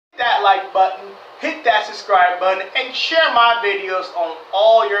that like button, hit that subscribe button, and share my videos on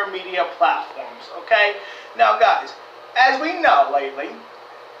all your media platforms, okay? Now guys, as we know lately,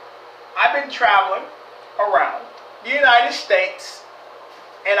 I've been traveling around the United States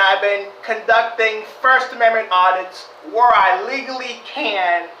and I've been conducting First Amendment audits where I legally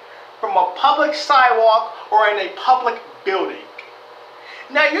can from a public sidewalk or in a public building.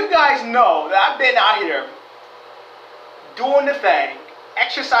 Now you guys know that I've been out here doing the thing,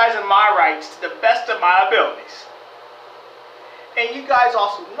 exercising my rights to the best of my abilities. And you guys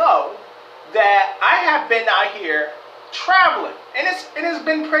also know that I have been out here traveling, and it's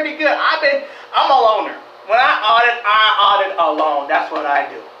been pretty good. I'm a loner. When I audit alone. That's what I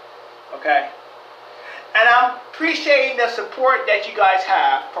do. Okay? And I'm appreciating the support that you guys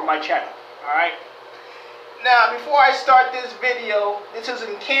have for my channel. Alright? Now, before I start this video, this is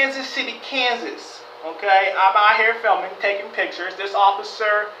in Kansas City, Kansas. Okay? I'm out here filming, taking pictures. This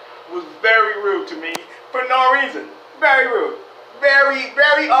officer was very rude to me for no reason. Very rude. Very,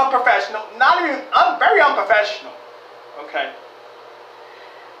 very unprofessional. Very unprofessional. Okay?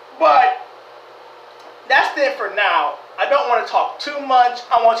 But that's it for now. I don't want to talk too much.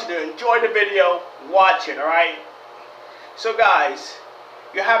 I want you to enjoy the video. Watch it, alright? So guys,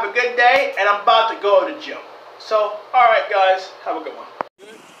 you have a good day, and I'm about to go to the gym. So, alright guys, have a good one.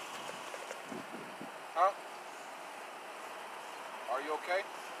 Good? Huh? Are you okay?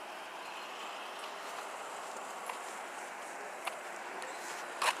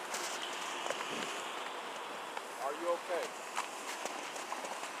 Are you okay?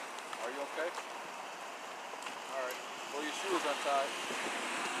 Are you okay? Alright. Well, your shoes untied.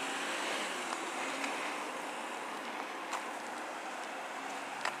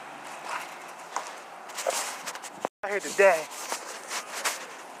 I'm here today.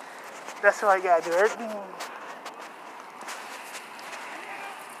 That's what I gotta do. Everything.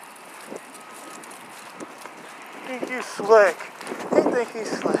 Think he's slick. They think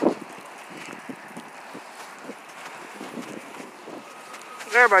he's slick.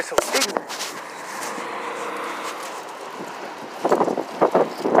 Everybody's so ignorant.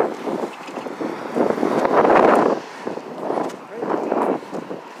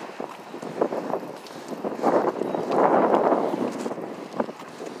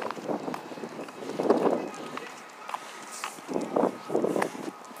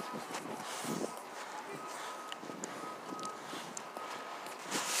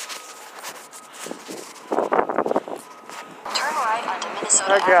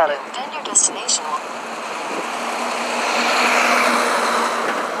 I got it. Then your destination will...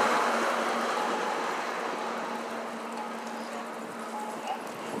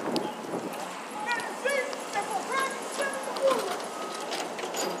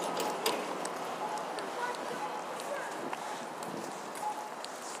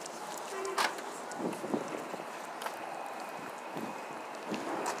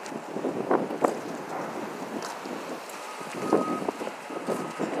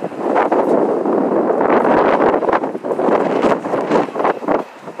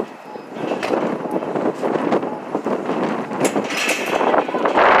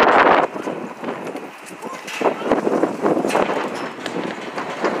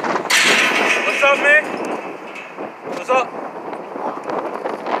 What's up, man? What's up?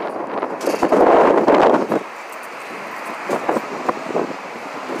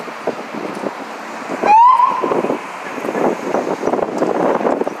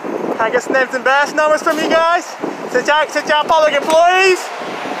 Can I get some names and badge numbers from you guys? Since y'all public employees?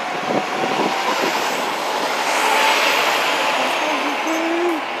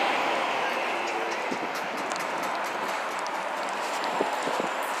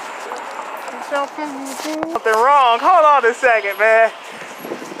 Something wrong. Hold on a second, man.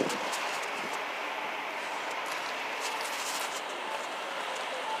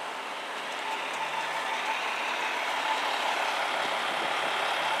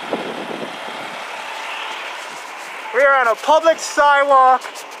 We are on a public sidewalk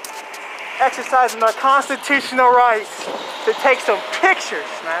exercising our constitutional rights to take some pictures,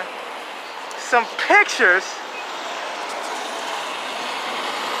 man. Some pictures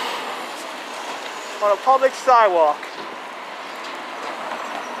on a public sidewalk.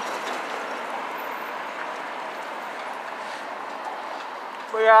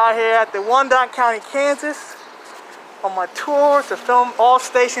 We're out here at the Wyandotte County, Kansas on my tour to film all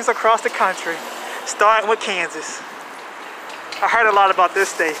stations across the country, starting with Kansas. I heard a lot about this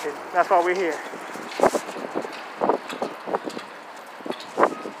station. That's why we're here.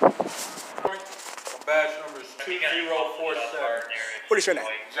 Badge number is 2047. What is your name?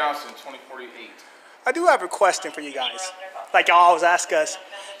 Johnson, 2048. I do have a question for you guys. Like y'all always ask us,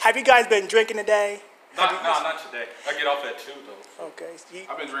 Have you guys been drinking today? Not today. I get off at 2 though. Okay.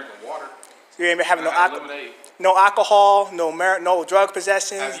 I've been drinking water. You ain't been having lemonade. no alcohol, no drug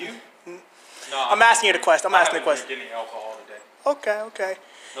possessions. Have you? No. I'm asking you the question. I'm asking the question. Getting alcohol today. Okay.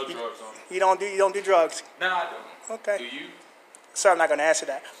 No drugs on me. You don't do drugs. No, I don't. Okay. Do you? Sir, I'm not going to answer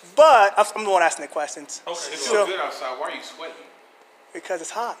that. But I'm the one asking the questions. Okay. It feels good outside. Why are you sweating? Because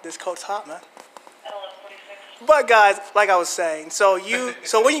it's hot. This coat's hot, man. But guys, like I was saying, so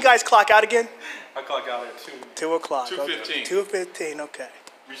when you guys clock out again? I clock out at 2. 2 o'clock. 2:15. Okay. 2:15. Okay.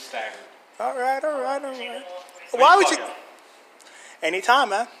 We staggered. All right. Why would you? Anytime,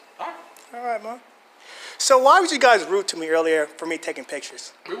 man. All right, man. So why was you guys rude to me earlier for me taking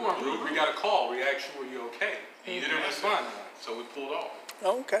pictures? We weren't rude. We got a call. We asked you, were you okay? You didn't respond. So we pulled off.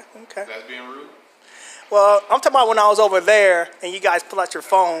 Okay. That's being rude? Well, I'm talking about when I was over there and you guys pull out your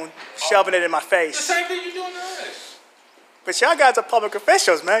phone, shoving it in my face. The same thing you're doing to us. But y'all guys are public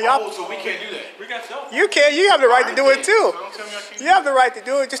officials, man. Y'all. So we can't do that. We got cell phones. You can. You have the right to do it too. So don't tell me I can't. You have the right to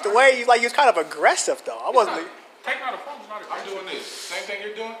do it. Just the way you're kind of aggressive though. I wasn't. Taking out a phone is not aggressive. I'm doing this. Same thing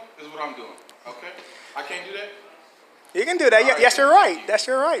you're doing is what I'm doing. Okay? I can't do that? You can do that. Right. Yes, you're right. That's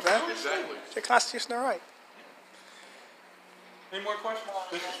your right, man. Exactly. It's your constitutional right. Any more questions?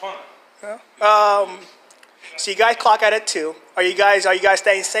 This is fun. Yeah. So you guys clock out at 2. Are you guys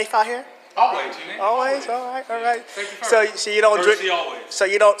staying safe out here? Always. Always. All right. So you don't drink. So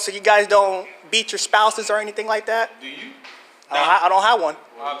you guys don't beat your spouses or anything like that? Do you? I don't have one.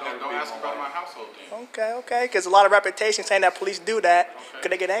 Well, don't ask about my household then. Okay. Because a lot of reputations saying that police do that because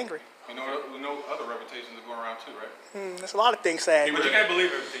they get angry. We know other reputations are going around too, right? There's a lot of things saying. But you can't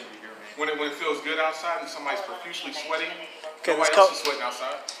believe everything you hear, man. When it feels good outside and somebody's profusely sweating, nobody else is sweating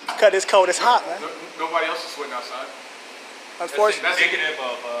outside. Because it's cold, it's hot, man. Nobody else is sweating outside. Unfortunately. That's indicative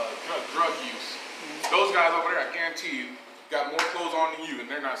of drug use. Those guys over there, I guarantee you, got more clothes on than you, and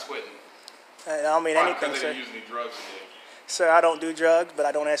they're not sweating. I don't mean anything, sir. They're using any drugs today. Sir, I don't do drugs, but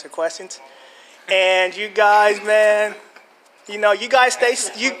I don't answer questions. And you guys, man, you guys stay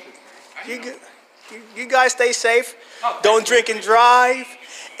you guys stay safe. Don't drink and drive,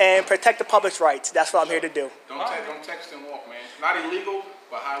 and protect the public's rights. That's what I'm here to do. Don't text and walk, man. Not illegal,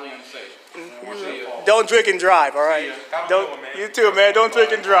 but highly unsafe. Don't drink and drive, all right? You too, man. Don't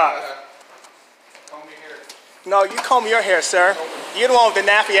drink and drive. Comb your hair. No, you comb your hair, sir. You're the one with the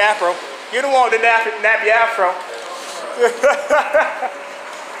nappy afro. You're the one with the nappy afro.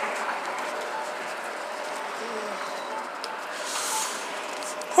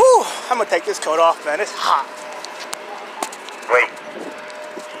 Whew, I'm gonna take this coat off, man. It's hot. Wait.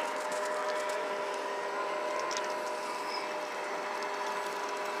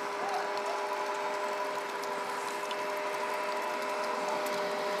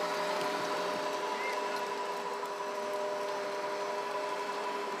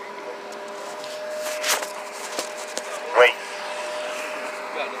 Wait.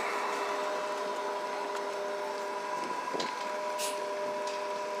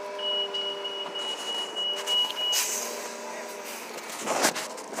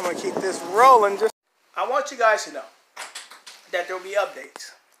 I'm gonna keep this rolling. I want you guys to know that there will be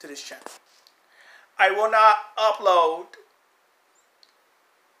updates to this channel. I will not upload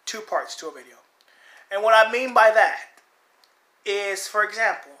 2 parts to a video. And what I mean by that is, for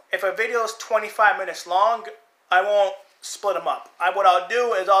example, if a video is 25 minutes long, I won't split them up. What I'll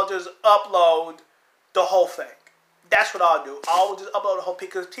do is I'll just upload the whole thing. That's what I'll do. I'll just upload the whole thing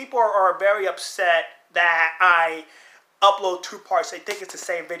because people are very upset that I upload 2 parts. They think it's the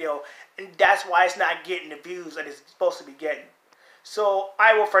same video, and that's why it's not getting the views that it's supposed to be getting. So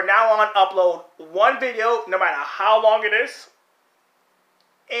I will, from now on, upload 1 video, no matter how long it is,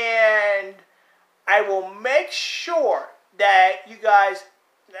 and I will make sure that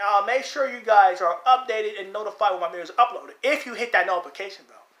I'll make sure you guys are updated and notified when my videos are uploaded. If you hit that notification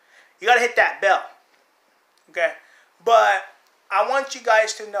bell, you gotta hit that bell, okay? But I want you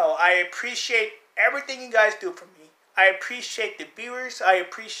guys to know I appreciate everything you guys do for me. I appreciate the viewers. I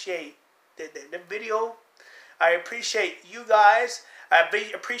appreciate the video. I appreciate you guys. I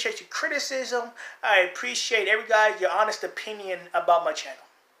appreciate your criticism. I appreciate your honest opinion about my channel.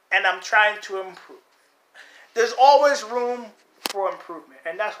 And I'm trying to improve. There's always room for improvement,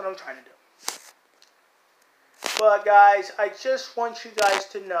 and that's what I'm trying to do. But guys, I just want you guys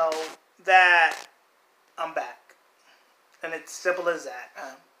to know that I'm back. And it's simple as that.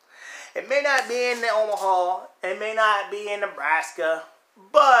 It may not be in Omaha, it may not be in Nebraska,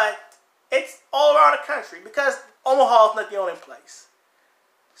 but it's all around the country because Omaha is not the only place.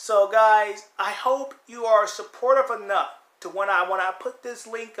 So guys, I hope you are supportive enough to when I put this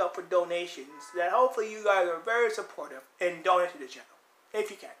link up for donations, that hopefully you guys are very supportive and donate to the channel.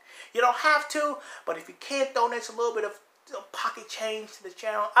 if you can. You don't have to, but if you can't donate a little bit of pocket change to the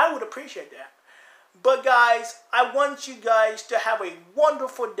channel, I would appreciate that. But guys, I want you guys to have a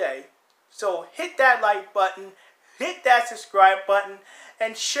wonderful day. So hit that like button, hit that subscribe button,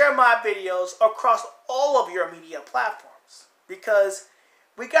 and share my videos across all of your media platforms. Because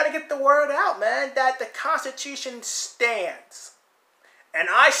we got to get the word out, man, that the Constitution stands. And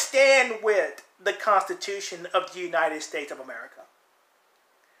I stand with the Constitution of the United States of America.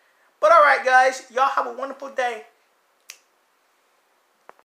 But alright guys, y'all have a wonderful day.